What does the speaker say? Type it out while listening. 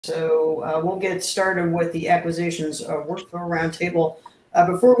So we'll get started with the acquisitions workflow roundtable.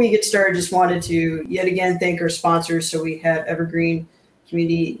 Before we get started, just wanted to yet again thank our sponsors. So we have Evergreen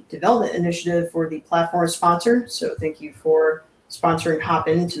Community Development Initiative for the platform sponsor. So thank you for sponsoring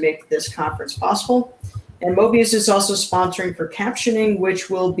Hopin to make this conference possible. And Mobius is also sponsoring for captioning, which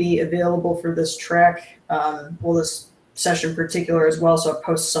will be available for this track, this session in particular as well. So I'll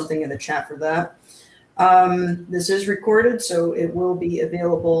post something in the chat for that. This is recorded, so it will be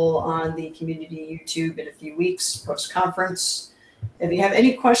available on the community YouTube in a few weeks post-conference. If you have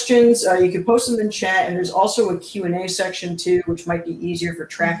any questions, you can post them in chat, and there's also a Q&A section too, which might be easier for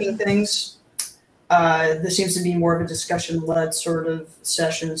tracking things. This seems to be more of a discussion-led sort of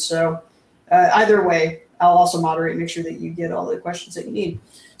session, so either way, I'll also moderate, make sure that you get all the questions that you need.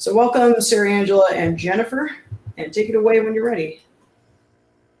 So welcome, Sarah Angela and Jennifer, and take it away when you're ready.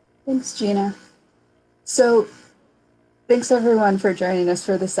 Thanks, Gina. So thanks everyone for joining us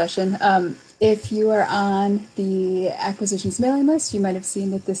for this session. If you are on the acquisitions mailing list, you might have seen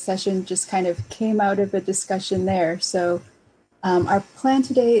that this session just kind of came out of a discussion there. So our plan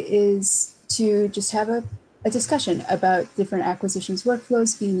today is to just have a discussion about different acquisitions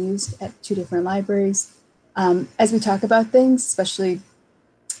workflows being used at two different libraries. As we talk about things, especially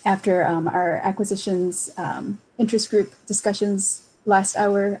after our acquisitions interest group discussions last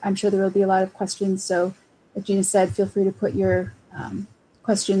hour, I'm sure there will be a lot of questions. So as Gina said, feel free to put your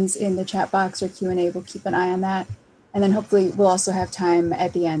questions in the chat box or Q&A. We'll keep an eye on that. And then hopefully we'll also have time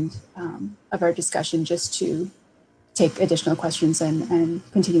at the end of our discussion just to take additional questions and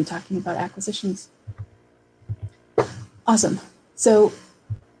continue talking about acquisitions. Awesome. So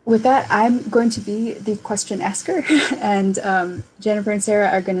with that, I'm going to be the question asker, and Jennifer and Sarah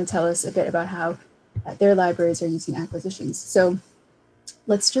are going to tell us a bit about how their libraries are using acquisitions. So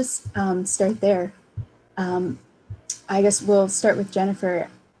let's just start there. I guess we'll start with Jennifer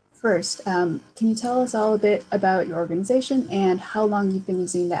first. Can you tell us all a bit about your organization and how long you've been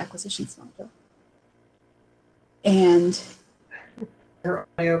using the acquisitions module? And her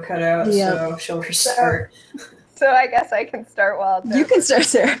audio cut out, so she'll restart. So I guess I can start while you can start,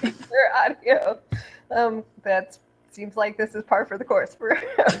 Sarah. Her audio. That seems like this is par for the course for.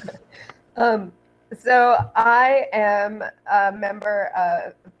 So I am a member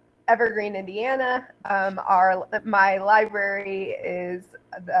of Evergreen, Indiana. My library is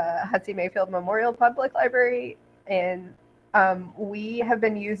the Hussey-Mayfield Memorial Public Library, and we have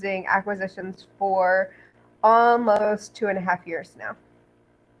been using acquisitions for almost 2.5 years now.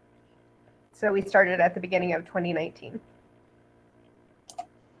 So we started at the beginning of 2019.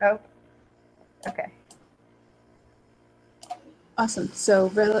 Oh, okay. Awesome. So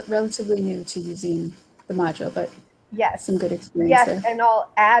relatively new to using the module, but yes, some good experience yes, there. And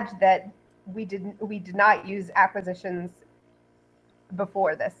I'll add that we did not use acquisitions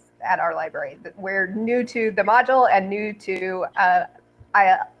before this at our library. We're new to the module and new to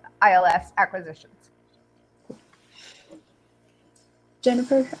ILS acquisitions.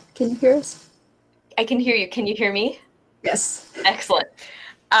 Jennifer, can you hear us? I can hear you. Can you hear me? Yes. Excellent.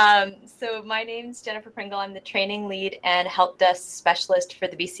 So my name's Jennifer Pringle. I'm the training lead and help desk specialist for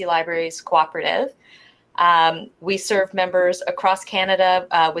the BC Libraries Cooperative. We serve members across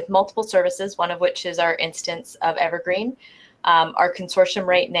Canada with multiple services, one of which is our instance of Evergreen. Our consortium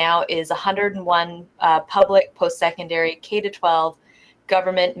right now is 101 public, post-secondary, K-12,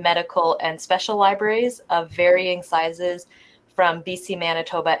 government, medical, and special libraries of varying sizes from BC,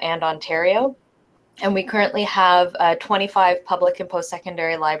 Manitoba, and Ontario. And we currently have 25 public and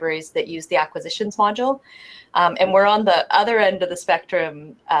post-secondary libraries that use the acquisitions module. And we're on the other end of the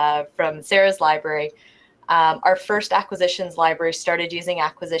spectrum from Sarah's library. Our first acquisitions library started using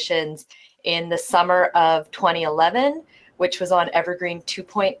acquisitions in the summer of 2011, which was on Evergreen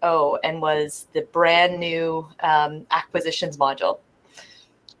 2.0 and was the brand new acquisitions module.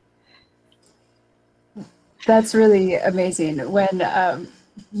 That's really amazing. When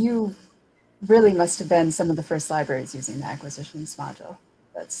you really must have been some of the first libraries using the acquisitions module.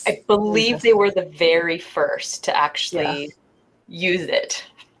 I believe they were the very first to actually use it.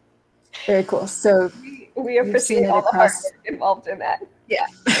 Very cool. So we appreciate all the hard work involved in that. Yeah.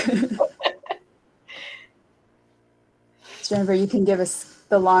 Jennifer, you can give us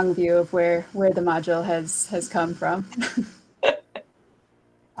the long view of where the module has come from.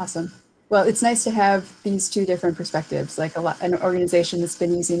 Awesome. Well, it's nice to have these two different perspectives, like an organization that's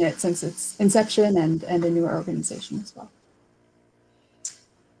been using it since its inception and a newer organization as well.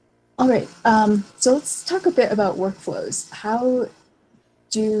 All right, so let's talk a bit about workflows. How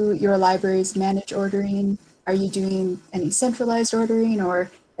do your libraries manage ordering? Are you doing any centralized ordering, or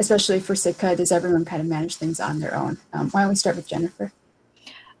especially for Sitka, does everyone kind of manage things on their own? Why don't we start with Jennifer?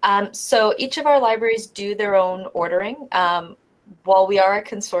 So each of our libraries do their own ordering. While we are a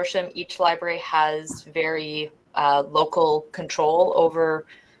consortium, each library has very local control over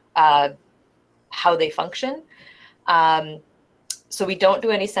how they function. So we don't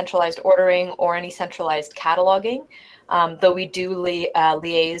do any centralized ordering or any centralized cataloging, though we do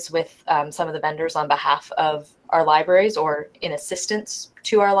liaise with some of the vendors on behalf of our libraries or in assistance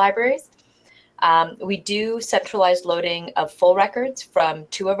to our libraries. We do centralized loading of full records from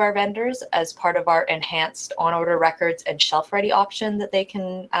 2 of our vendors as part of our enhanced on-order records and shelf-ready option that they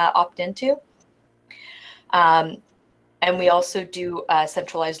can opt into. And we also do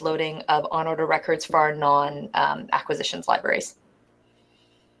centralized loading of on-order records for our non-acquisitions libraries.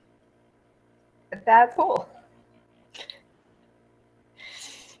 That's cool.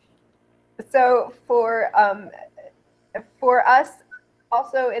 So for us,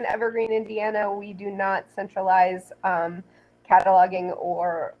 also in Evergreen, Indiana, we do not centralize cataloging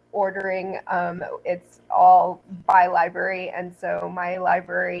or ordering. It's all by library, and so my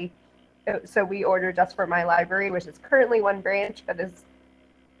library. So we order just for my library, which is currently 1 branch, but is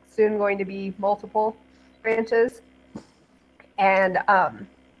soon going to be multiple branches. And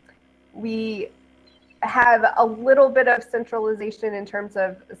we have a little bit of centralization in terms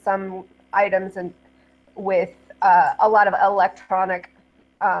of some items and with a lot of electronic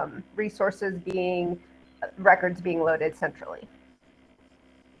resources records being loaded centrally.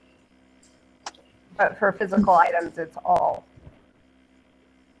 But for physical items, it's all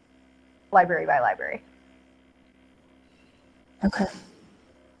library by library. Okay,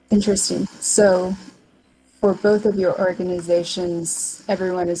 interesting. So for both of your organizations,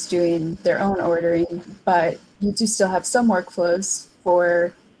 everyone is doing their own ordering, but you do still have some workflows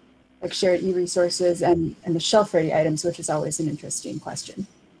for like shared e-resources and the shelf-ready items, which is always an interesting question.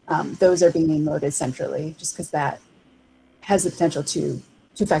 Those are being loaded centrally just because that has the potential to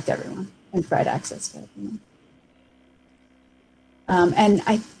affect everyone and provide access to everyone.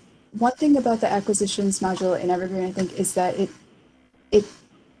 And one thing about the acquisitions module in Evergreen, I think, is that it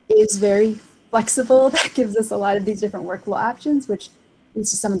is very flexible. That gives us a lot of these different workflow options, which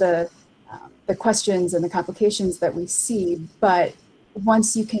leads to some of the questions and the complications that we see. But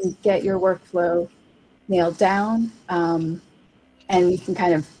once you can get your workflow nailed down, and you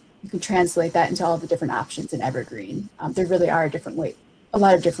can translate that into all the different options in Evergreen. There really are a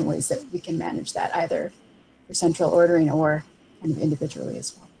lot of different ways that we can manage that, either for central ordering or kind of individually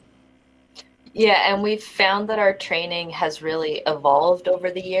as well. Yeah, and we've found that our training has really evolved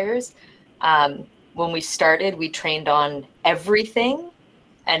over the years. When we started, we trained on everything,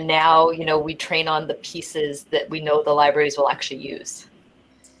 and now, we train on the pieces that we know the libraries will actually use,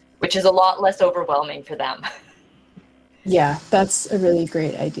 which is a lot less overwhelming for them. Yeah, that's a really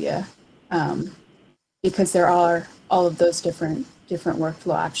great idea, because there are all of those different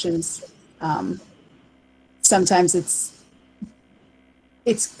workflow options. Sometimes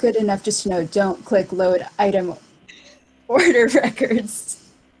it's good enough just to know, don't click load item order records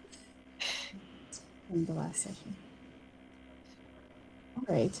in the last session.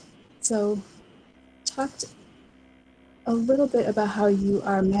 All right, so talked a little bit about how you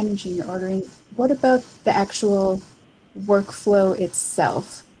are managing your ordering. What about the actual workflow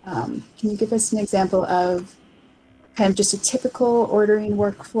itself? Can you give us an example of kind of just a typical ordering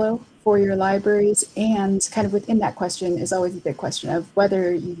workflow for your libraries? And kind of within that question is always a big question of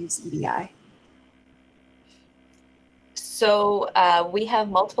whether you use EDI. So we have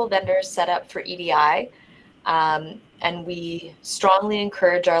multiple vendors set up for EDI, and we strongly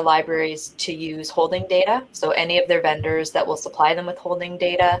encourage our libraries to use holding data. So any of their vendors that will supply them with holding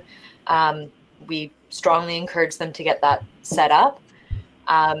data, we strongly encourage them to get that set up.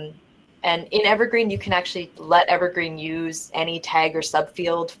 And in Evergreen, you can actually let Evergreen use any tag or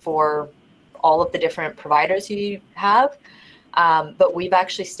subfield for all of the different providers you have. But we've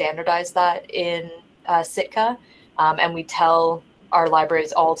actually standardized that in Sitka, and we tell our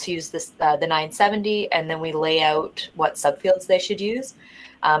libraries all to use this, the 970, and then we lay out what subfields they should use,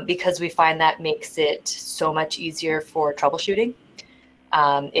 because we find that makes it so much easier for troubleshooting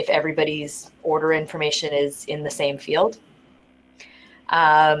if everybody's order information is in the same field.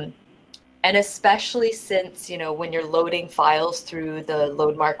 And especially since, when you're loading files through the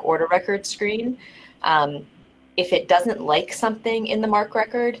load mark order record screen, if it doesn't like something in the mark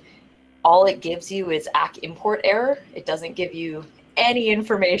record, all it gives you is ACK import error. It doesn't give you any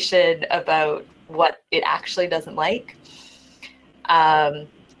information about what it actually doesn't like.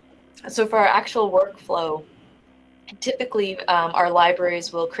 So for our actual workflow, typically our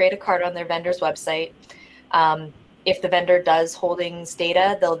libraries will create a card on their vendor's website. If the vendor does holdings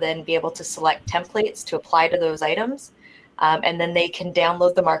data, they'll then be able to select templates to apply to those items. And then they can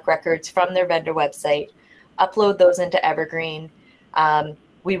download the MARC records from their vendor website, upload those into Evergreen.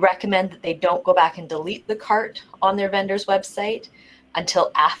 We recommend that they don't go back and delete the cart on their vendor's website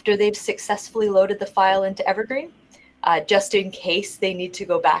until after they've successfully loaded the file into Evergreen, just in case they need to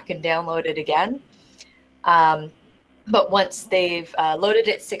go back and download it again. But once they've loaded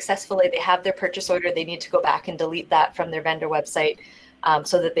it successfully, they have their purchase order, they need to go back and delete that from their vendor website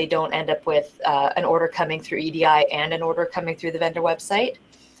so that they don't end up with an order coming through EDI and an order coming through the vendor website.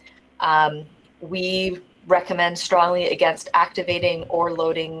 We recommend strongly against activating or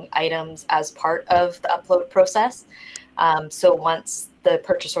loading items as part of the upload process. So once the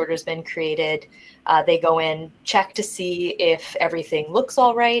purchase order has been created, they go in, check to see if everything looks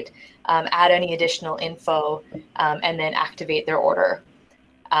all right, add any additional info, and then activate their order.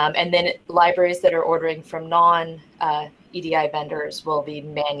 And then libraries that are ordering from non-EDI vendors will be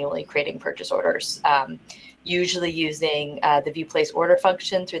manually creating purchase orders, usually using the view place order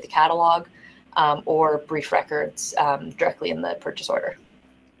function through the catalog or brief records directly in the purchase order.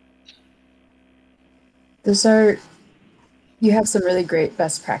 You have some really great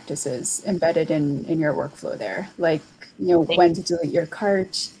best practices embedded in your workflow there, like, when to delete your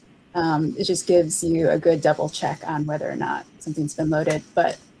cart. It just gives you a good double check on whether or not something's been loaded.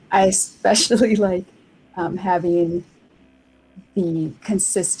 But I especially like having the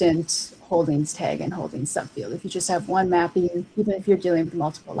consistent holdings tag and holdings subfield. If you just have one mapping, even if you're dealing with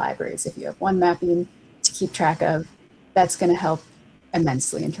multiple libraries, if you have one mapping to keep track of, that's going to help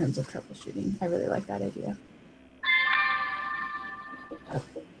immensely in terms of troubleshooting. I really like that idea.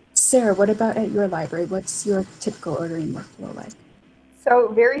 Sarah, what about at your library? What's your typical ordering workflow like? So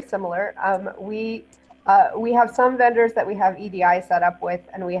very similar. We have some vendors that we have EDI set up with,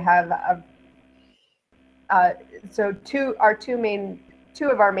 and we have two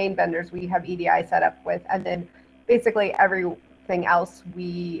of our main vendors we have EDI set up with, and then basically everything else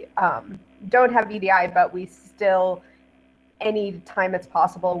we don't have EDI, but we still, any time it's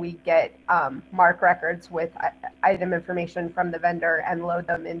possible, we get MARC records with item information from the vendor and load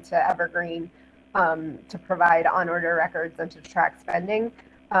them into Evergreen to provide on-order records and to track spending.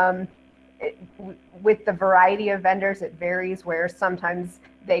 With the variety of vendors, it varies, where sometimes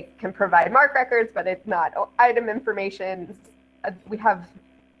they can provide MARC records, but it's not item information. We have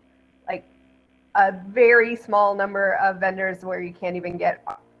like a very small number of vendors where you can't even get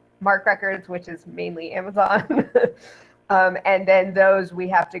MARC records, which is mainly Amazon. And then those we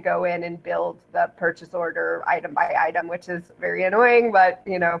have to go in and build the purchase order item by item, which is very annoying, but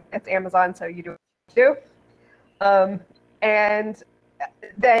it's Amazon, so you do what you do. And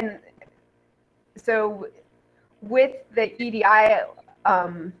then, so with the EDI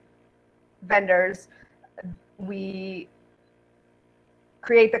vendors, we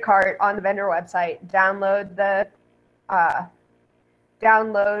create the cart on the vendor website, download the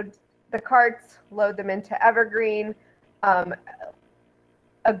carts, load them into Evergreen,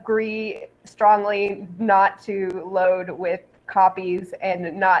 agree strongly not to load with copies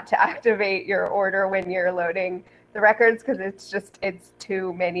and not to activate your order when you're loading the records, because it's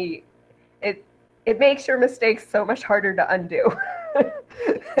too many. It makes your mistakes so much harder to undo.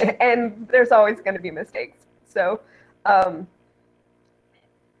 And there's always going to be mistakes. So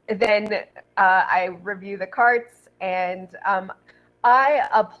then I review the carts, and I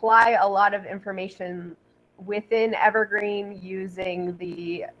apply a lot of information within Evergreen using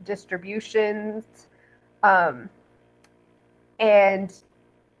the distributions, and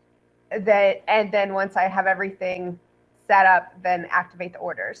then once I have everything set up, then activate the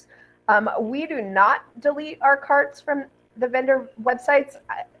orders. We do not delete our carts from the vendor websites.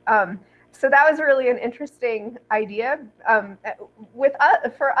 So that was really an interesting idea.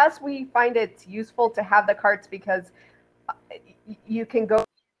 For us, we find it's useful to have the carts because you can go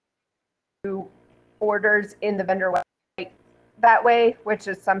to orders in the vendor website that way, which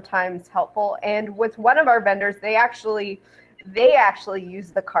is sometimes helpful. And with one of our vendors, they actually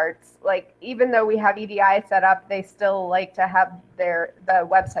use the carts. Like, even though we have EDI set up, they still like to have the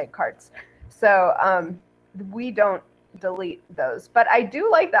website carts. So we don't delete those. But I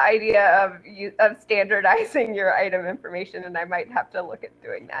do like the idea of standardizing your item information, and I might have to look at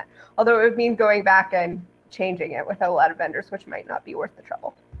doing that. Although it would mean going back and changing it with a lot of vendors, which might not be worth the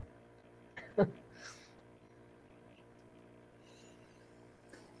trouble.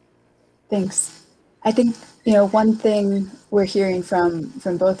 Thanks. I think, one thing we're hearing from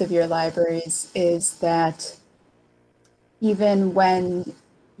both of your libraries is that even when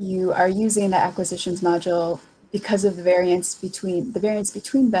you are using the acquisitions module, because of the variance between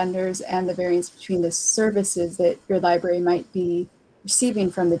vendors and the variance between the services that your library might be receiving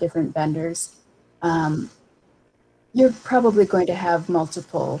from the different vendors, you're probably going to have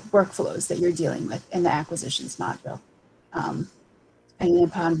multiple workflows that you're dealing with in the acquisitions module, depending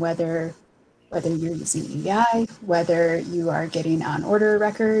upon whether you're using EI, whether you are getting on order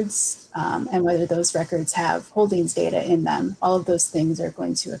records, and whether those records have holdings data in them. All of those things are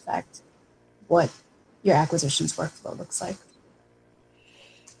going to affect what your acquisitions workflow looks like.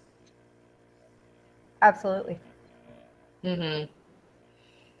 Absolutely. Mm-hmm.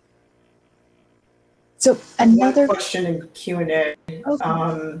 So another question in Q&A.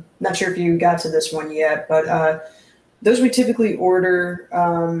 Okay. Not sure if you got to this one yet, but those we typically order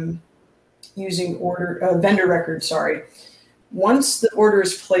using vendor records. Sorry. Once the order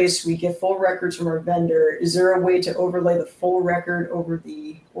is placed, we get full records from our vendor. Is there a way to overlay the full record over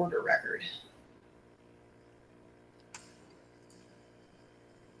the order record?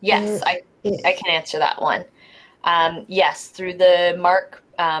 Yes, I can answer that one. Yes, through the mark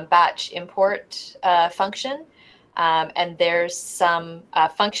batch import function. And there's some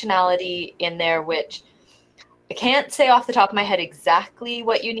functionality in there which I can't say off the top of my head exactly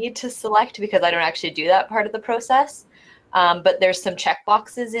what you need to select because I don't actually do that part of the process. But there's some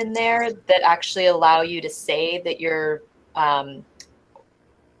checkboxes in there that actually allow you to say that you're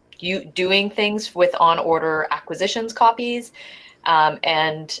doing things with on order acquisitions copies.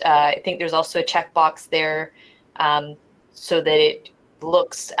 And I think there's also a checkbox there so that it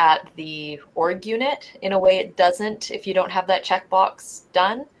looks at the org unit in a way it doesn't if you don't have that checkbox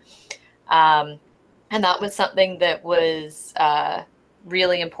done. And that was something that was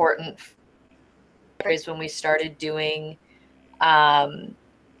really important when we started doing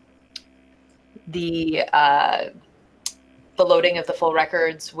the loading of the full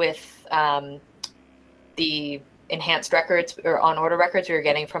records with the enhanced records or on order records we were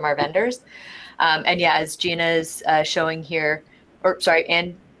getting from our vendors. And yeah, as Gina's showing here, or sorry,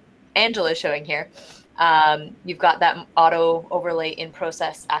 and Angela's showing here, you've got that auto overlay in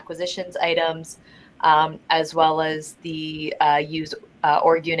process acquisitions items, as well as the use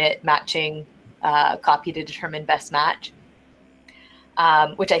org unit matching copy to determine best match,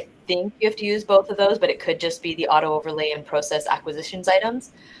 which I think you have to use both of those, but it could just be the auto overlay in process acquisitions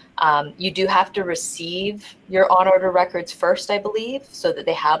items. You do have to receive your on order records first, I believe, so that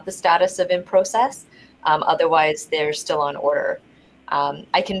they have the status of in process. Otherwise, they're still on order.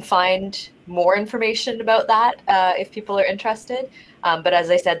 I can find more information about that if people are interested. But as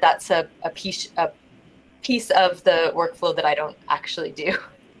I said, that's a piece of the workflow that I don't actually do.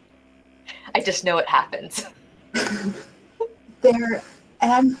 I just know it happens.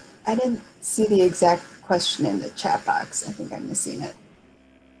 I didn't see the exact question in the chat box. I think I'm missing it.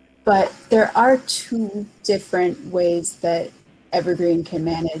 But there are two different ways that Evergreen can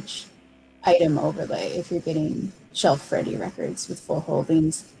manage item overlay if you're getting shelf-ready records with full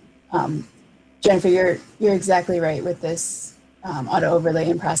holdings. Jennifer, you're exactly right with this auto overlay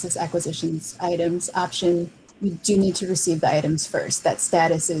and process acquisitions items option. You do need to receive the items first. That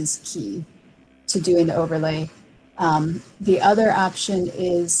status is key to doing the overlay. The other option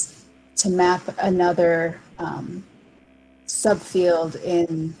is to map another subfield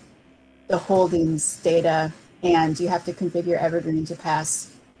in the holdings data, and you have to configure Evergreen to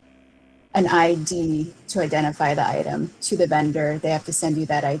pass an ID to identify the item to the vendor. They have to send you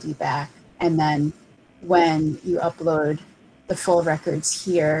that ID back. And then when you upload the full records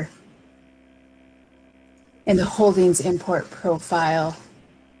here in the holdings import profile,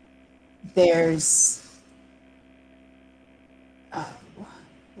 there's,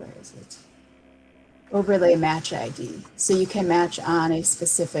 where is it? Overlay match ID. So you can match on a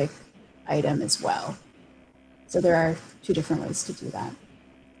specific item as well. So there are two different ways to do that.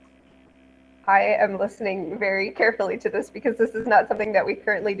 I am listening very carefully to this because this is not something that we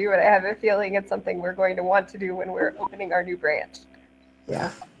currently do, and I have a feeling it's something we're going to want to do when we're opening our new branch.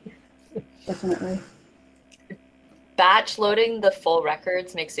 Yeah, definitely. Batch loading the full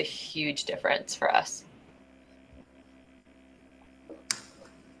records makes a huge difference for us.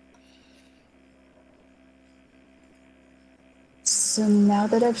 So now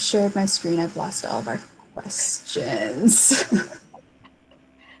that I've shared my screen, I've lost all of our questions.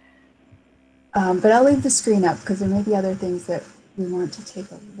 But I'll leave the screen up because there may be other things that we want to take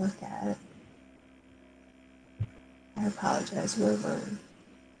a look at. I apologize, where were we?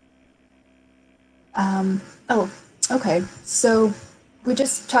 Oh, okay. So we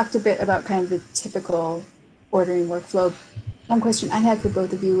just talked a bit about kind of the typical ordering workflow. One question I had for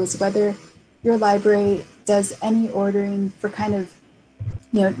both of you was whether your library does any ordering for kind of,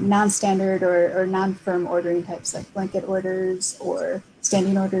 non-standard or non-firm ordering types like blanket orders or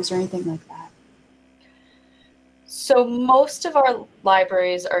standing orders or anything like that. So most of our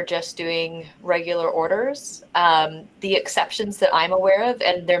libraries are just doing regular orders. The exceptions that I'm aware of,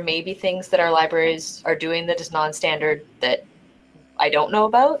 and there may be things that our libraries are doing that is non-standard that I don't know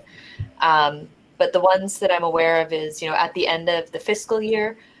about. But the ones that I'm aware of is, at the end of the fiscal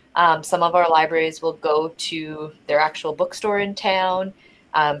year, some of our libraries will go to their actual bookstore in town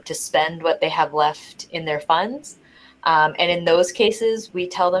to spend what they have left in their funds. And in those cases, we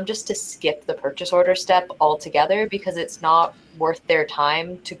tell them just to skip the purchase order step altogether because it's not worth their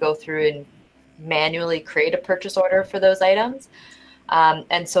time to go through and manually create a purchase order for those items.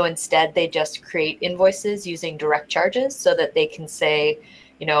 And so instead, they just create invoices using direct charges so that they can say,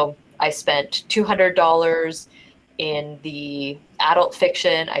 I spent $200 in the adult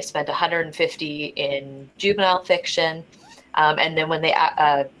fiction, I spent $150 in juvenile fiction. And then when they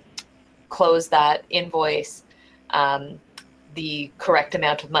close that invoice, the correct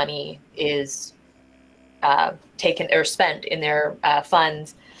amount of money is taken or spent in their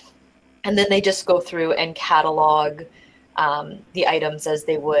funds. And then they just go through and catalog the items as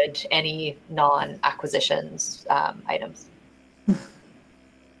they would any non-acquisitions items.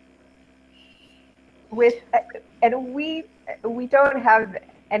 And we don't have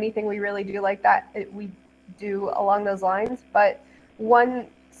anything we really do like that. We do along those lines, but one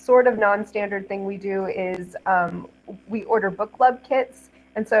sort of non-standard thing we do is we order book club kits.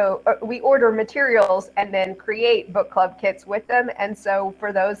 And so we order materials and then create book club kits with them. And so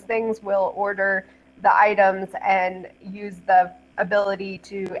for those things, we'll order the items and use the ability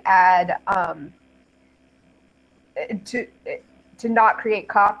to add to not create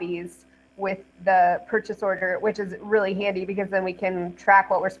copies with the purchase order, which is really handy because then we can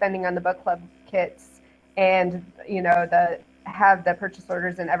track what we're spending on the book club kits and have the purchase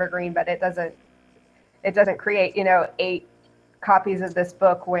orders in Evergreen, but it doesn't create 8 copies of this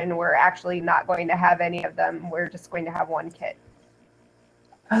book when we're actually not going to have any of them. We're just going to have one kit.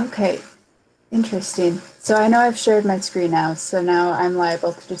 Okay, interesting. So I know I've shared my screen now, so now I'm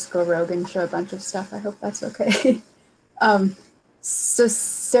liable to just go rogue and show a bunch of stuff. I hope that's okay. So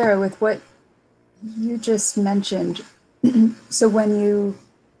Sarah, with what you just mentioned, so when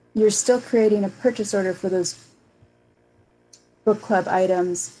you're still creating a purchase order for those book club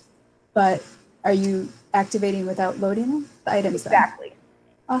items, but are you activating without loading them, the items? Exactly. Then?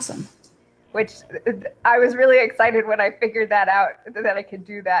 Awesome. Which I was really excited when I figured that out, that I could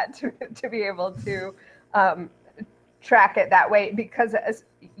do that to be able to track it that way, because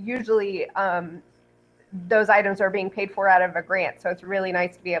usually those items are being paid for out of a grant. So it's really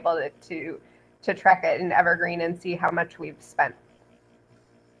nice to be able to track it in Evergreen and see how much we've spent.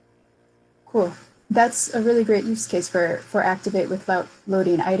 Cool. That's a really great use case for activate without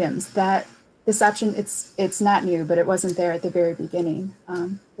loading items. This option, it's not new, but it wasn't there at the very beginning.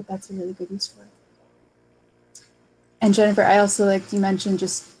 But that's a really good use for it. And Jennifer, I also like you mentioned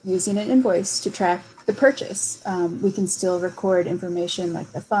just using an invoice to track the purchase. We can still record information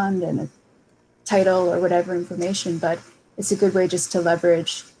like the fund and the title or whatever information, but it's a good way just to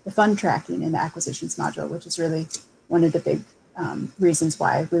leverage the fund tracking in the acquisitions module, which is really one of the big reasons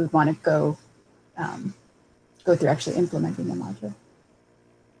why we would want to go through actually implementing the module.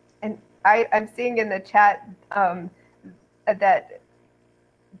 And I'm seeing in the chat that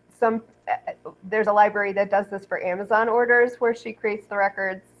there's a library that does this for Amazon orders where she creates the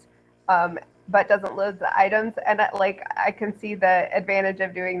records but doesn't load the items. And I can see the advantage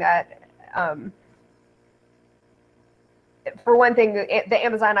of doing that. For one thing, the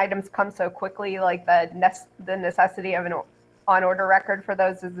Amazon items come so quickly, like the necessity of an on-order record for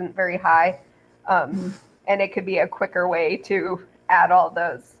those isn't very high. And it could be a quicker way to add all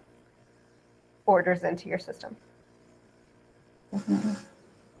those orders into your system. Definitely.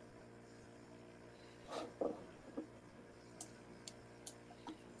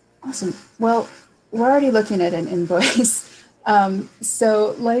 Awesome. Well, we're already looking at an invoice.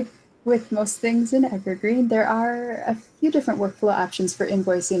 So like with most things in Evergreen, there are a few different workflow options for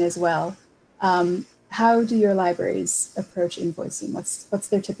invoicing as well. How do your libraries approach invoicing? What's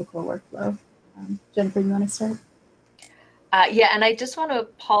their typical workflow? Jennifer, you want to start? Yeah, and I just want to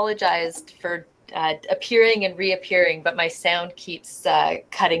apologize for appearing and reappearing, but my sound keeps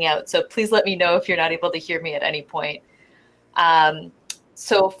cutting out. So please let me know if you're not able to hear me at any point.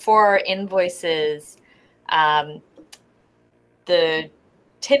 So for our invoices, the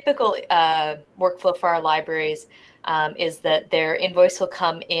typical workflow for our libraries is that their invoice will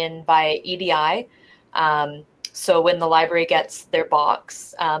come in via EDI. So when the library gets their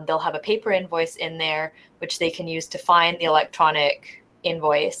box, they'll have a paper invoice in there, which they can use to find the electronic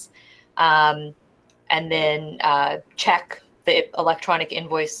invoice, and then check the electronic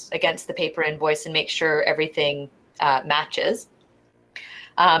invoice against the paper invoice and make sure everything matches,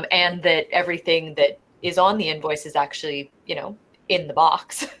 and that everything that is on the invoice is actually, in the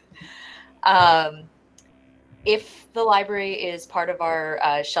box. If the library is part of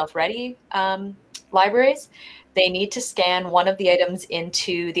our shelf-ready libraries, they need to scan one of the items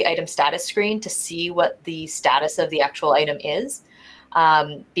into the item status screen to see what the status of the actual item is.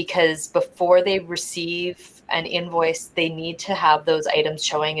 Because before they receive an invoice, they need to have those items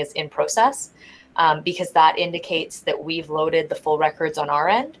showing as in process, because that indicates that we've loaded the full records on our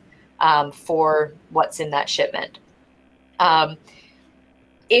end for what's in that shipment.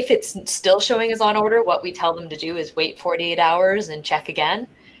 If it's still showing as on order, what we tell them to do is wait 48 hours and check again.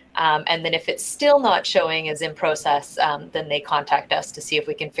 And then if it's still not showing as in process, then they contact us to see if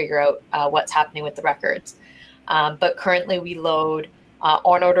we can figure out what's happening with the records. But currently we load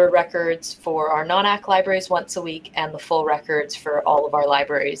on order records for our non-AC libraries once a week, and the full records for all of our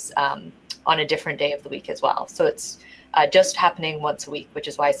libraries on a different day of the week as well. So it's just happening once a week, which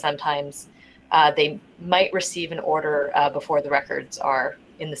is why sometimes they might receive an order before the records are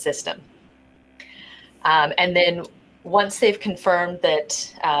in the system. And then once they've confirmed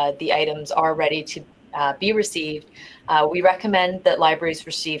that the items are ready to be received, we recommend that libraries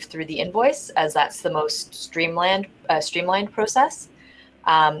receive through the invoice, as that's the most streamlined process.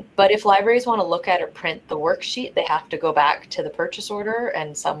 But if libraries want to look at or print the worksheet, they have to go back to the purchase order,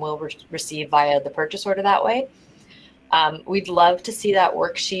 and some will receive via the purchase order that way. We'd love to see that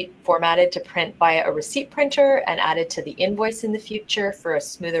worksheet formatted to print via a receipt printer and added to the invoice in the future for a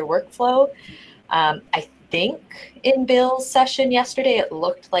smoother workflow. I think in Bill's session yesterday, it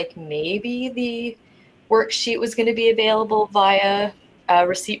looked like maybe the worksheet was going to be available via a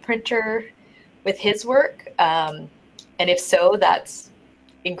receipt printer with his work. And if so, that's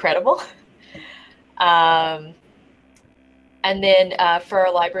incredible. And then for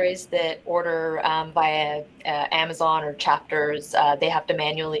our libraries that order via Amazon or Chapters, they have to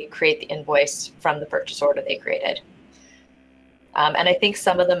manually create the invoice from the purchase order they created. And I think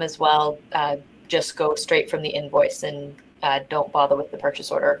some of them as well just go straight from the invoice and don't bother with the purchase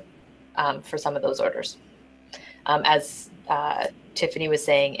order for some of those orders, as Tiffany was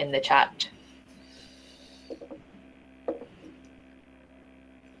saying in the chat.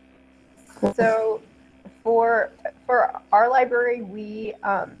 So for our library, we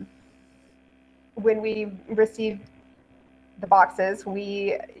when we receive the boxes,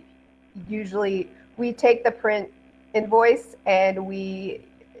 we take the print invoice and we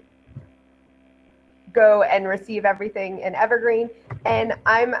go and receive everything in Evergreen. And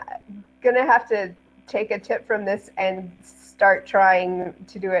I'm gonna have to take a tip from this and start trying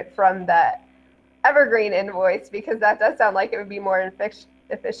to do it from the Evergreen invoice, because that does sound like it would be more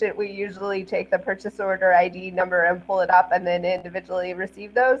efficient. We usually take the purchase order ID number and pull it up and then individually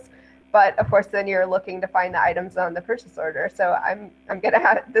receive those. But of course, then you're looking to find the items on the purchase order. So I'm gonna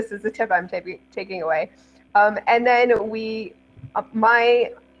have, this is a tip I'm taking away. And then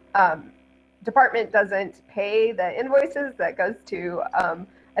my department doesn't pay the invoices. That goes to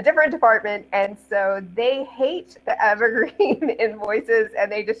a different department, and so they hate the Evergreen invoices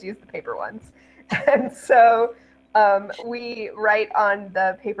and they just use the paper ones. And so we write on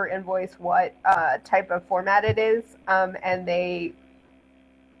the paper invoice what type of format it is, and they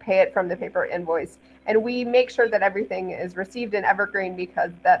pay it from the paper invoice. And we make sure that everything is received in Evergreen,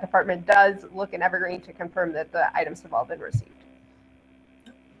 because that department does look in Evergreen to confirm that the items have all been received.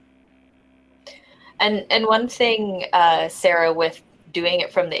 And one thing, Sarah, with doing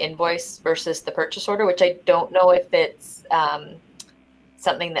it from the invoice versus the purchase order, which I don't know if it's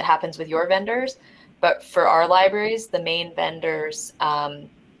something that happens with your vendors, but for our libraries, the main vendors,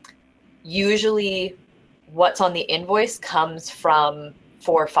 usually what's on the invoice comes from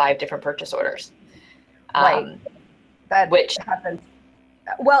 4 or 5 different purchase orders. Right. Which happens.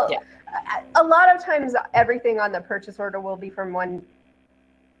 Well, yeah. A lot of times everything on the purchase order will be from one,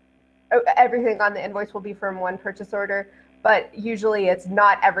 everything on the invoice will be from one purchase order, but usually it's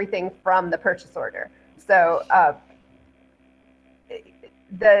not everything from the purchase order. So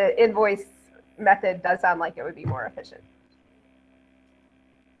the invoice method does sound like it would be more efficient.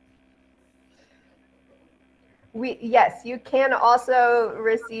 Yes, you can also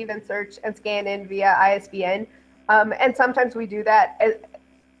receive and search and scan in via ISBN, and sometimes we do that.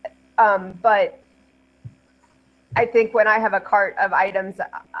 But I think when I have a cart of items,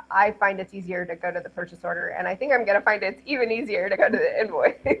 I find it's easier to go to the purchase order, and I think I'm going to find it's even easier to go to the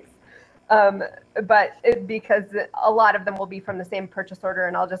invoice. Because a lot of them will be from the same purchase order,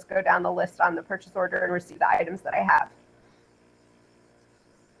 and I'll just go down the list on the purchase order and receive the items that I have.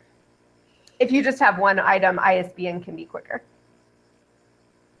 If you just have one item, ISBN can be quicker.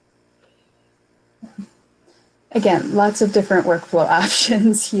 again, lots of different workflow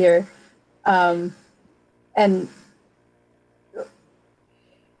options here. And on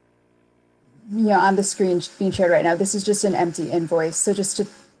the screen being shared right now, this is just an empty invoice. So just to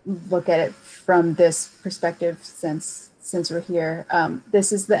look at it from this perspective, since we're here,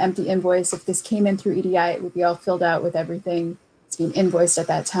 this is the empty invoice. If this came in through EDI, it would be all filled out with everything that's being invoiced at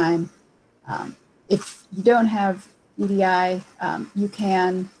that time. If you don't have EDI, you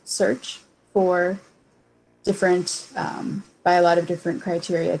can search for different, by a lot of different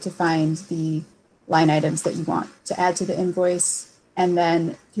criteria to find the line items that you want to add to the invoice. And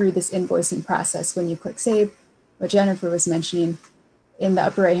then through this invoicing process, when you click save, what Jennifer was mentioning, in the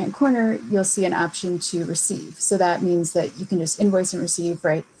upper right-hand corner, you'll see an option to receive. So that means that you can just invoice and receive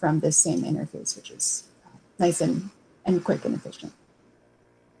right from this same interface, which is nice and quick and efficient.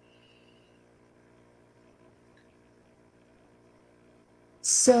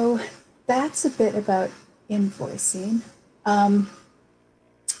 So that's a bit about invoicing.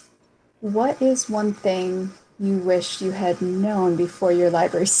 What is one thing you wish you had known before your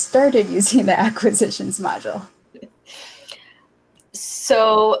library started using the acquisitions module?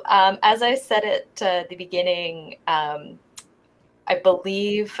 So as I said at the beginning, I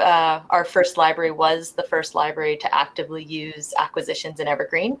believe our first library was the first library to actively use acquisitions in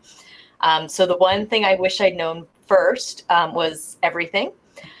Evergreen. So the one thing I wish I'd known first was everything.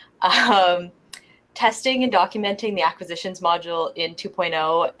 Testing and documenting the acquisitions module in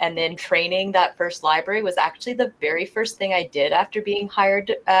 2.0 and then training that first library was actually the very first thing I did after being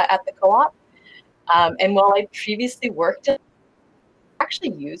hired at the co-op. And while I previously worked at,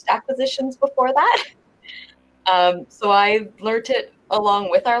 actually used acquisitions before that. So I learned it along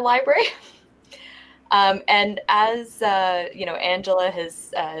with our library. And as Angela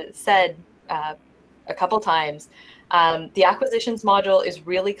has said a couple times, the acquisitions module is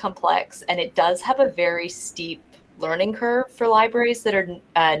really complex, and it does have a very steep learning curve for libraries that are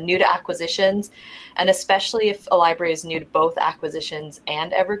new to acquisitions, and especially if a library is new to both acquisitions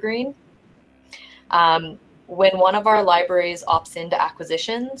and Evergreen. When one of our libraries opts into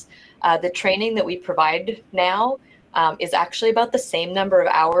acquisitions, the training that we provide now is actually about the same number of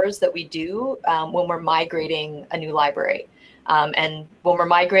hours that we do when we're migrating a new library. And when we're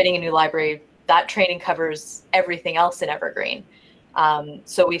migrating a new library, that training covers everything else in Evergreen.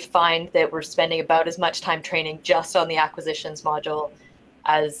 So we find that we're spending about as much time training just on the acquisitions module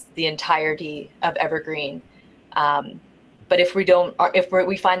as the entirety of Evergreen. But if we don't,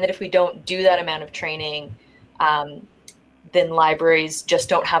 we find that if we don't do that amount of training, then libraries just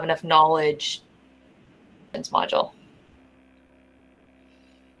don't have enough knowledge in this module.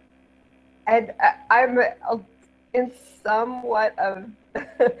 And I'm in somewhat of,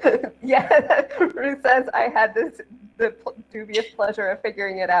 yeah, Ruth says I had the dubious pleasure of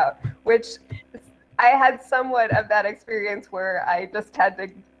figuring it out, which I had somewhat of that experience where I just had to,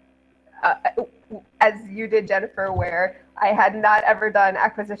 as you did, Jennifer, where I had not ever done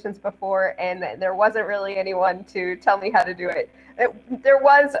acquisitions before, and there wasn't really anyone to tell me how to do it.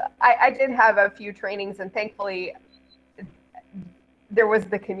 I did have a few trainings, and thankfully there was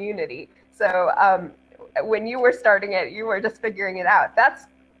the community. So when you were starting it, you were just figuring it out. That's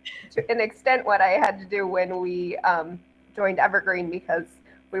to an extent what I had to do when we joined Evergreen, because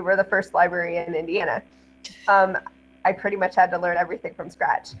we were the first library in Indiana. I pretty much had to learn everything from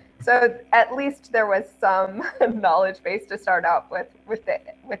scratch. So at least there was some knowledge base to start out with the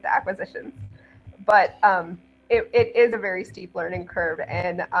acquisitions. But it is a very steep learning curve,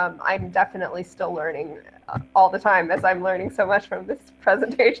 and I'm definitely still learning all the time, as I'm learning so much from this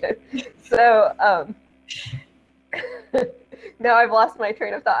presentation. So now I've lost my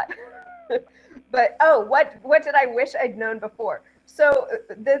train of thought. But what did I wish I'd known before? So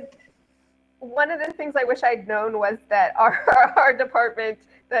one of the things I wish I'd known was that our department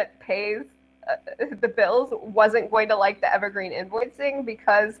that pays the bills wasn't going to like the Evergreen invoicing,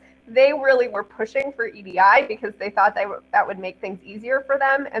 because they really were pushing for EDI because they thought that would make things easier for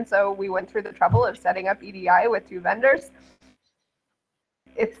them. And so we went through the trouble of setting up EDI with 2 vendors.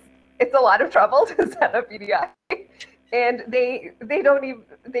 It's a lot of trouble to set up EDI, and they don't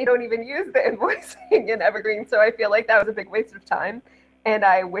even use the invoicing in Evergreen. So I feel like that was a big waste of time, and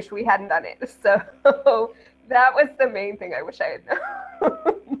I wish we hadn't done it. So that was the main thing I wish I had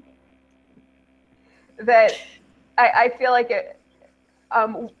known. That I feel like it,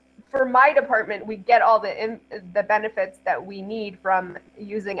 for my department, we get all the benefits that we need from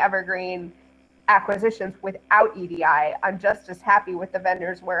using Evergreen acquisitions without EDI. I'm just as happy with the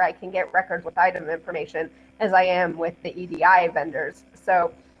vendors where I can get records with item information as I am with the EDI vendors.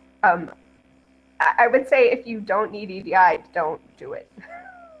 So I would say if you don't need EDI, don't do it.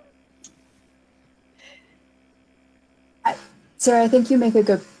 Sarah, I think you make a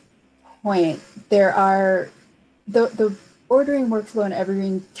good point. There are the ordering workflow in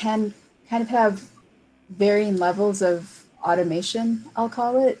Evergreen can kind of have varying levels of automation, I'll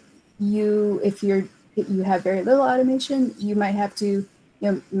call it. If you have very little automation, you might have to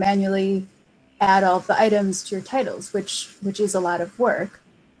manually add all of the items to your titles, which is a lot of work.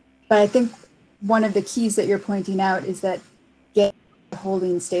 But I think one of the keys that you're pointing out is that getting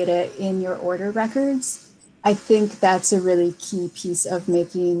holdings data in your order records. I think that's a really key piece of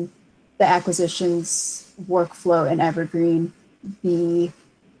making the acquisitions workflow in Evergreen be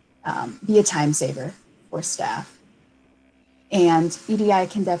a time saver for staff. And EDI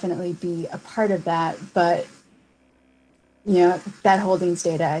can definitely be a part of that, but that holdings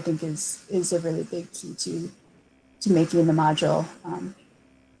data I think is a really big key to making the module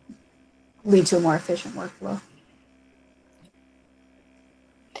lead to a more efficient workflow.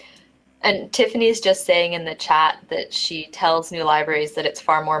 And Tiffany's just saying in the chat that she tells new libraries that it's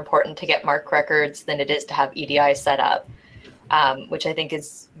far more important to get MARC records than it is to have EDI set up, which I think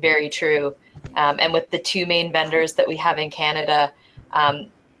is very true. And with the two main vendors that we have in Canada, when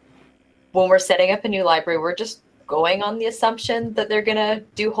we're setting up a new library, we're just going on the assumption that they're going to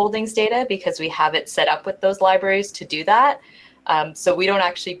do holdings data because we have it set up with those libraries to do that. So we don't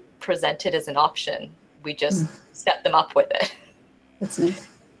actually present it as an option. We just set them up with it. That's nice.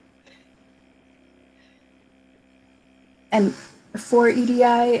 And for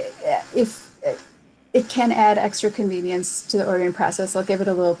EDI, if it can add extra convenience to the ordering process, I'll give it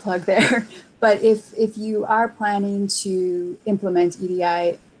a little plug there. But if you are planning to implement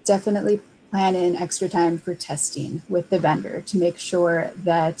EDI, definitely plan in extra time for testing with the vendor to make sure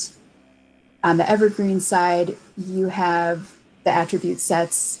that on the Evergreen side, you have the attribute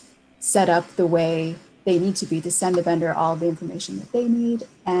sets set up the way they need to be to send the vendor all the information that they need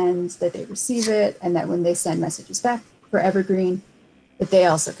and that they receive it, and that when they send messages back for Evergreen, that they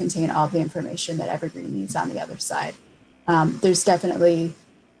also contain all the information that Evergreen needs on the other side. There's definitely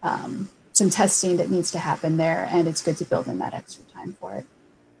some testing that needs to happen there, and it's good to build in that extra time for it.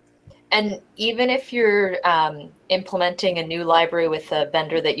 And even if you're implementing a new library with a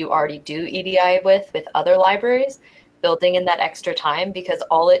vendor that you already do EDI with other libraries, building in that extra time, because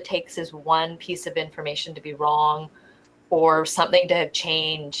all it takes is one piece of information to be wrong or something to have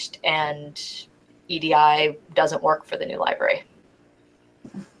changed, and EDI doesn't work for the new library.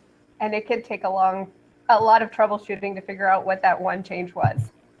 And it could take a lot of troubleshooting to figure out what that one change was.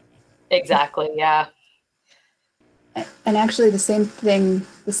 Exactly, yeah. And actually the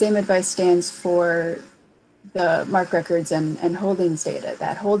same advice stands for the MARC records and holdings data.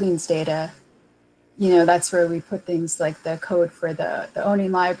 That holdings data, that's where we put things like the code for the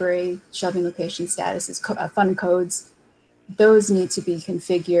owning library, shelving location statuses, fund codes. Those need to be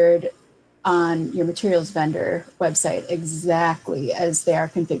configured on your materials vendor website exactly as they are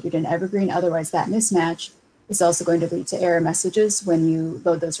configured in Evergreen. Otherwise, that mismatch is also going to lead to error messages when you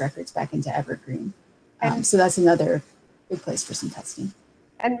load those records back into Evergreen. So that's another big place for some testing.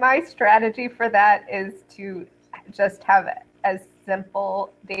 And my strategy for that is to just have as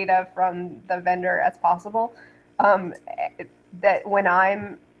simple data from the vendor as possible. That when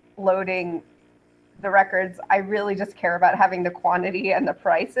I'm loading the records, I really just care about having the quantity and the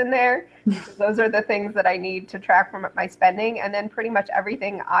price in there. Those are the things that I need to track from my spending. And then pretty much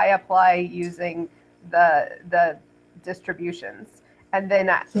everything I apply using the distributions. And then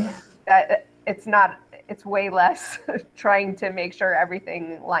that it's way less trying to make sure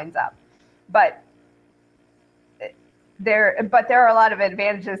everything lines up. But there are a lot of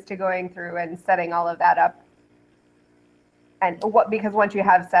advantages to going through and setting all of that up. And because once you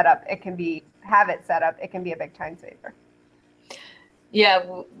have set up, it can be a big time saver. Yeah,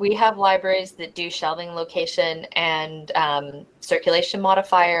 we have libraries that do shelving location and circulation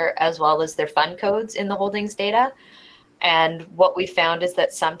modifier, as well as their fund codes in the holdings data. And what we found is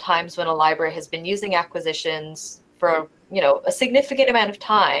that sometimes when a library has been using acquisitions for a significant amount of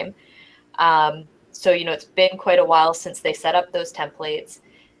time, so it's been quite a while since they set up those templates,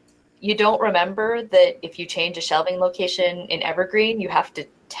 you don't remember that if you change a shelving location in Evergreen, you have to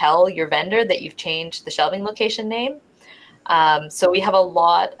tell your vendor that you've changed the shelving location name. So we have a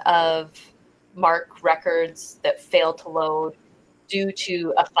lot of MARC records that fail to load due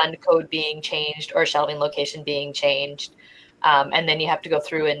to a fund code being changed or a shelving location being changed. And then you have to go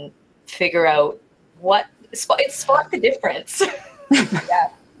through and figure out spot the difference.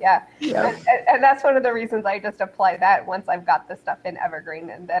 Yeah. And that's one of the reasons I just apply that once I've got the stuff in Evergreen,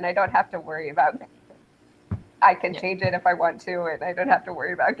 and then I don't have to worry about, I can change it if I want to, and I don't have to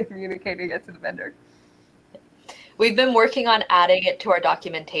worry about communicating it to the vendor. We've been working on adding it to our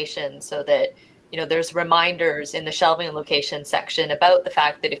documentation so that there's reminders in the shelving location section about the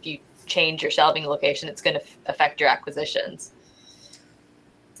fact that if you change your shelving location, it's going to affect your acquisitions.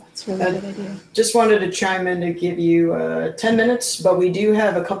 That's really a good idea. Just wanted to chime in to give you 10 minutes, but we do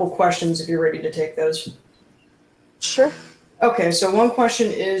have a couple questions if you're ready to take those. Sure. Okay, so one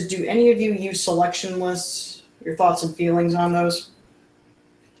question is, do any of you use selection lists? Your thoughts and feelings on those?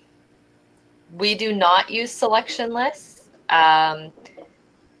 We do not use selection lists.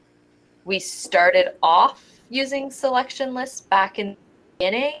 We started off using selection lists back in the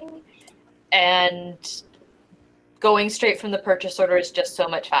beginning, and going straight from the purchase order is just so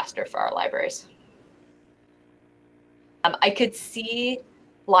much faster for our libraries. I could see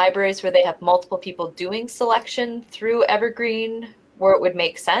libraries where they have multiple people doing selection through Evergreen where it would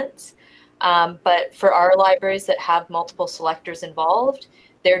make sense. But for our libraries that have multiple selectors involved,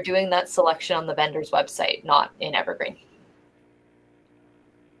 they're doing that selection on the vendor's website, not in Evergreen.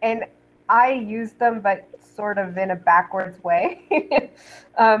 And I use them, but sort of in a backwards way.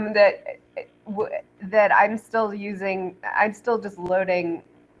 That I'm still just loading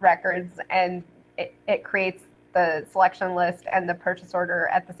records, and it creates the selection list and the purchase order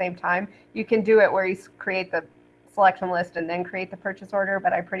at the same time. You can do it where you create the selection list and then create the purchase order,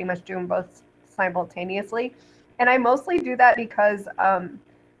 but I pretty much do them both simultaneously. And I mostly do that because we're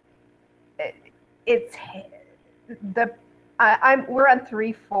on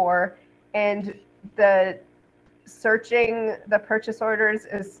 3.4, and the searching the purchase orders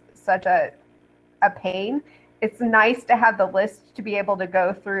is such a pain. It's nice to have the list to be able to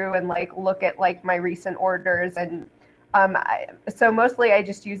go through and look at my recent orders, and so mostly I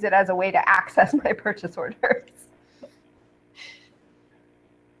just use it as a way to access my purchase orders.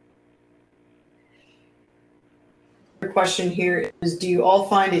 The question here is, do you all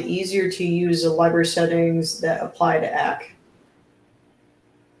find it easier to use the library settings that apply to AC?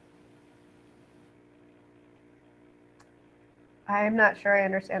 I'm not sure I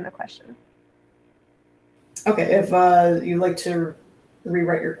understand the question. Okay, if you'd like to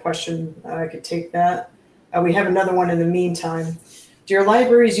rewrite your question, I could take that. We have another one in the meantime. Do your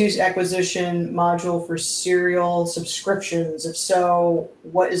libraries use acquisition module for serial subscriptions? If so,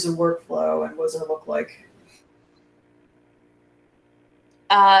 what is the workflow and what does it look like?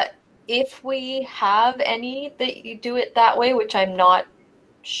 If we have any that you do it that way, which I'm not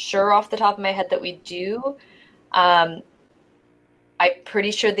sure off the top of my head that we do, I'm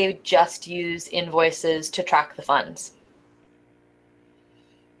pretty sure they just use invoices to track the funds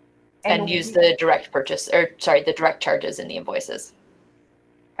and use the direct purchase, or sorry, the direct charges in the invoices.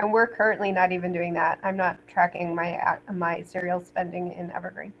 And we're currently not even doing that. I'm not tracking my serial spending in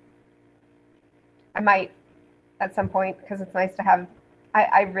Evergreen. I might at some point, because it's nice to have.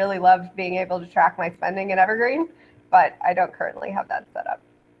 I really love being able to track my spending in Evergreen, but I don't currently have that set up.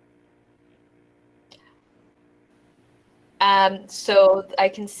 So I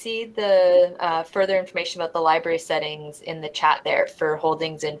can see the further information about the library settings in the chat there for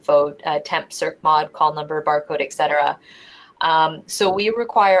holdings info, temp, circ mod, call number, barcode, etc. So we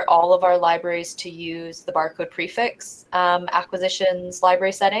require all of our libraries to use the barcode prefix acquisitions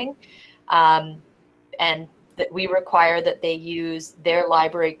library setting, and that we require that they use their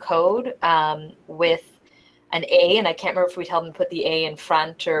library code with an A, and I can't remember if we tell them to put the A in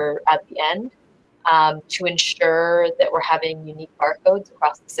front or at the end, to ensure that we're having unique barcodes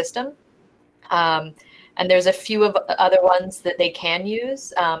across the system. And there's a few of other ones that they can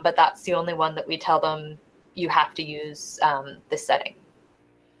use, but that's the only one that we tell them you have to use this setting.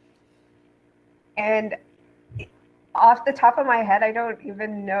 And off the top of my head, I don't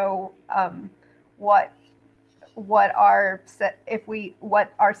even know what our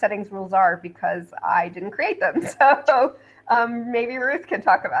settings rules are, because I didn't create them. So maybe Ruth can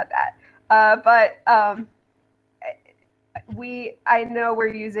talk about that. But I know we're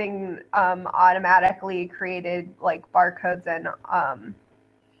using automatically created barcodes and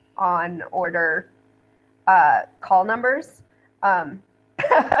on order call numbers.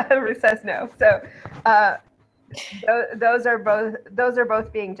 Ruth says no. So those are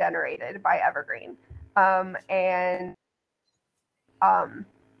both being generated by Evergreen, and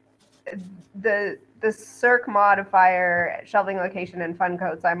the circ modifier, shelving location, and fund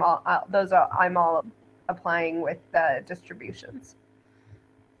codes, I'm all applying with the distributions.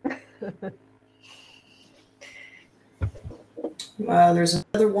 There's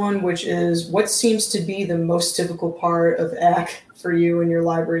another one, which is, what seems to be the most difficult part of AC for you and your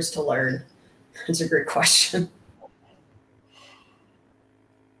libraries to learn? That's a great question.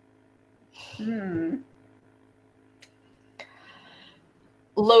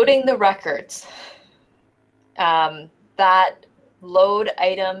 Loading the records. That load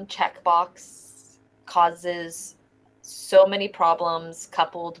item checkbox causes so many problems,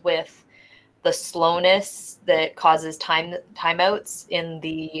 coupled with the slowness that causes timeouts in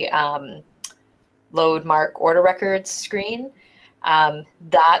the load mark order records screen.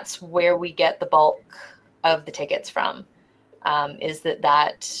 That's where we get the bulk of the tickets from, is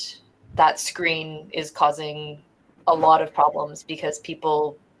that screen is causing a lot of problems because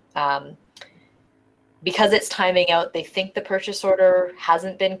people, because it's timing out, they think the purchase order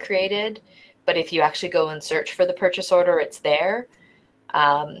hasn't been created, but if you actually go and search for the purchase order, it's there.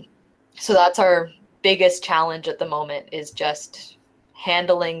 So that's our biggest challenge at the moment, is just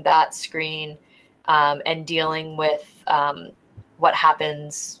handling that screen and dealing with what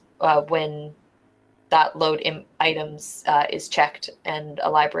happens when that load items is checked and a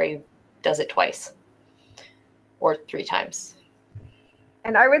library does it twice or 3 times.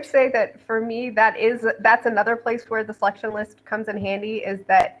 And I would say that for me, that's another place where the selection list comes in handy, is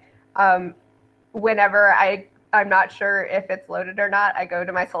that whenever I'm not sure if it's loaded or not, I go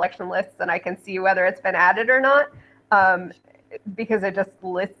to my selection lists and I can see whether it's been added or not, because it just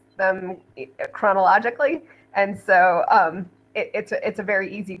lists them chronologically. And so it's a very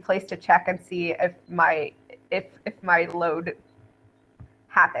easy place to check and see if my load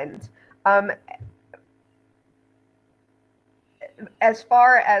happened. As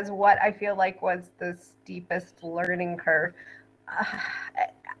far as what I feel like was the steepest learning curve,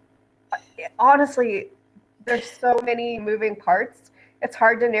 honestly, there's so many moving parts. It's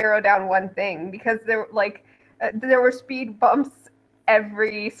hard to narrow down one thing, because there were speed bumps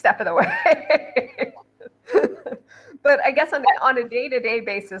every step of the way. But I guess on a day-to-day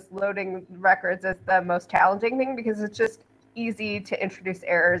basis, loading records is the most challenging thing, because it's just easy to introduce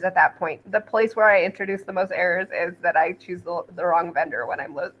errors at that point. The place where I introduce the most errors is that I choose the wrong vendor when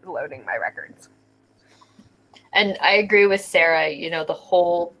I'm loading my records. And I agree with Sarah, the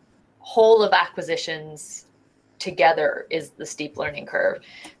whole of acquisitions together is the steep learning curve.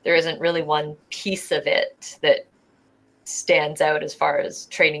 There isn't really one piece of it that stands out as far as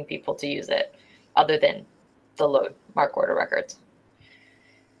training people to use it, other than the load mark order records.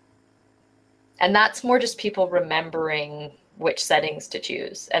 And that's more just people remembering which settings to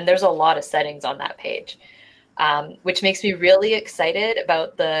choose. And there's a lot of settings on that page, which makes me really excited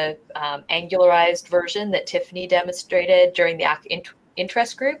about the angularized version that Tiffany demonstrated during the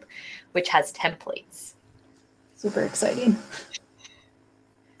interest group, which has templates. Super exciting.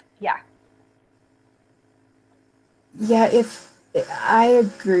 Yeah. Yeah, I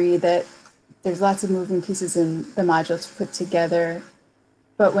agree that there's lots of moving pieces in the module to put together,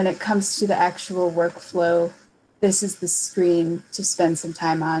 but when it comes to the actual workflow, this is the screen to spend some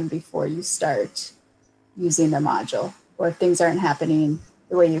time on before you start using the module. Or if things aren't happening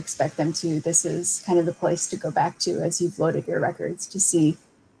the way you expect them to, this is kind of the place to go back to as you've loaded your records to see,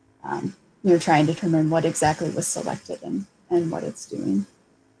 try and determine what exactly was selected and what it's doing.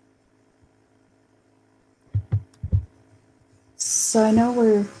 So I know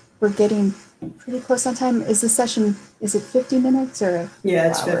we're getting pretty close on time. Is the session, is it 50 minutes or? Yeah,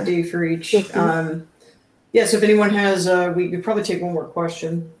 it's 50 for each. 50? Yeah, so if anyone has, we could probably take one more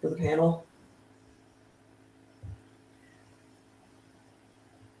question for the panel.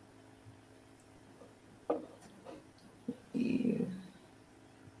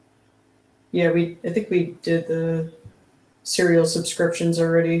 Yeah, I think we did the serial subscriptions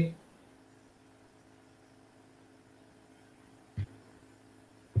already.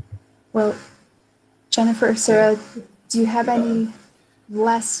 Well, Jennifer, Sarah, do you have any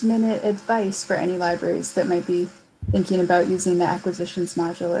last minute advice for any libraries that might be thinking about using the acquisitions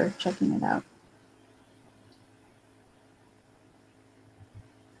module or checking it out?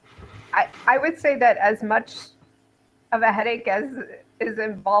 I would say that as much of a headache as is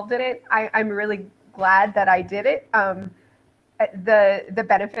involved in it, I'm really glad that I did it. The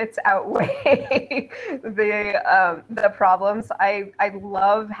benefits outweigh the problems. I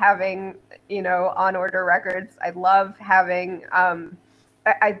love having on order records. I love having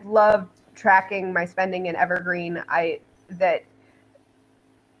I love tracking my spending in Evergreen.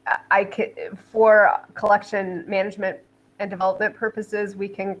 For collection management and development purposes, we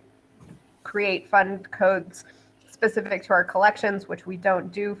can create fund codes specific to our collections, which we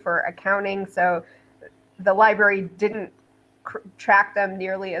don't do for accounting. So the library didn't track them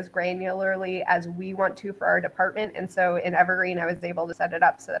nearly as granularly as we want to for our department. And so in Evergreen, I was able to set it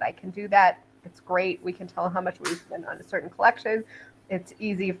up so that I can do that. It's great. We can tell how much we spend on a certain collection. It's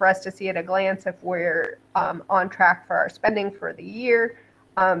easy for us to see at a glance if we're on track for our spending for the year.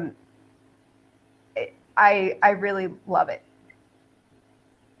 I really love it.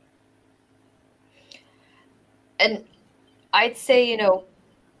 And I'd say,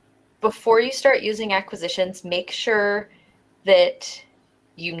 before you start using acquisitions, make sure that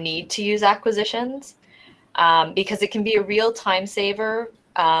you need to use acquisitions, because it can be a real time saver,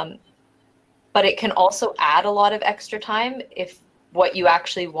 but it can also add a lot of extra time if what you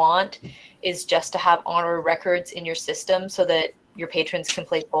actually want is just to have on-order records in your system so that your patrons can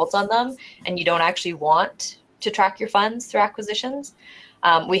place holds on them, and you don't actually want to track your funds through acquisitions.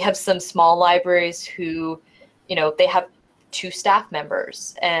 We have some small libraries who, they have 2 staff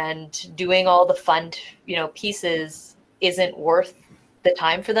members, and doing all the fund, pieces isn't worth the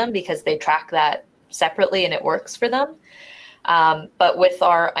time for them because they track that separately and it works for them. But with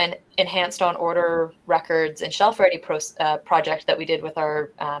our enhanced on-order records and shelf-ready project that we did with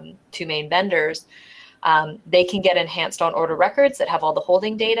our 2 main vendors, they can get enhanced on-order records that have all the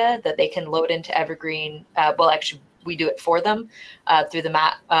holding data that they can load into Evergreen. Well, actually, we do it for them through the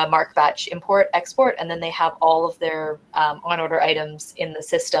Mark Batch import, export, and then they have all of their on-order items in the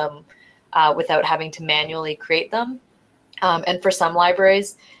system without having to manually create them. And for some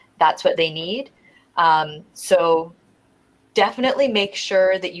libraries, that's what they need. So definitely make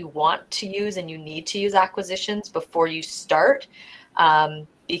sure that you want to use and you need to use acquisitions before you start,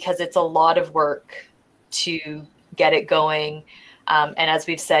 because it's a lot of work to get it going. And as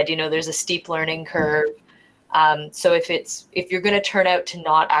we've said, there's a steep learning curve. So if you're going to turn out to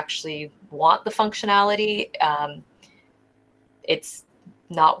not actually want the functionality, it's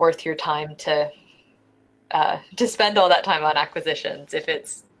not worth your time to spend all that time on acquisitions if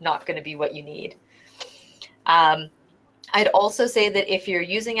it's not going to be what you need. I'd also say that if you're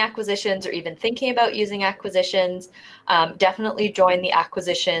using acquisitions or even thinking about using acquisitions, definitely join the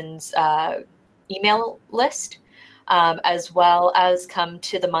acquisitions email list, as well as come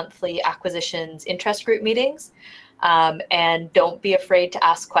to the monthly acquisitions interest group meetings. And don't be afraid to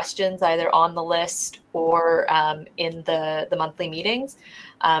ask questions either on the list or in the monthly meetings,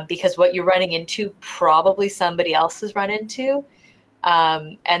 because what you're running into, probably somebody else has run into.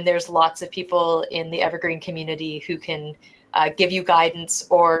 And there's lots of people in the Evergreen community who can give you guidance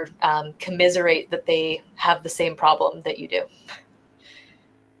or commiserate that they have the same problem that you do.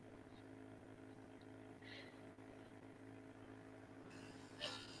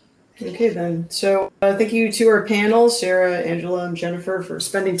 Okay, then. So thank you to our panel, Sarah, Angela, and Jennifer, for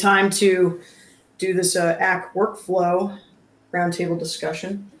spending time to do this ACK workflow roundtable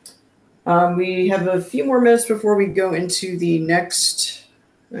discussion. We have a few more minutes before we go into the next,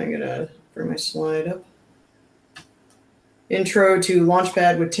 I'm going to bring my slide up. Intro to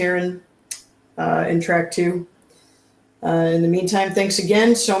Launchpad with Taryn in track 2. In the meantime, thanks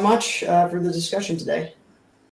again so much for the discussion today.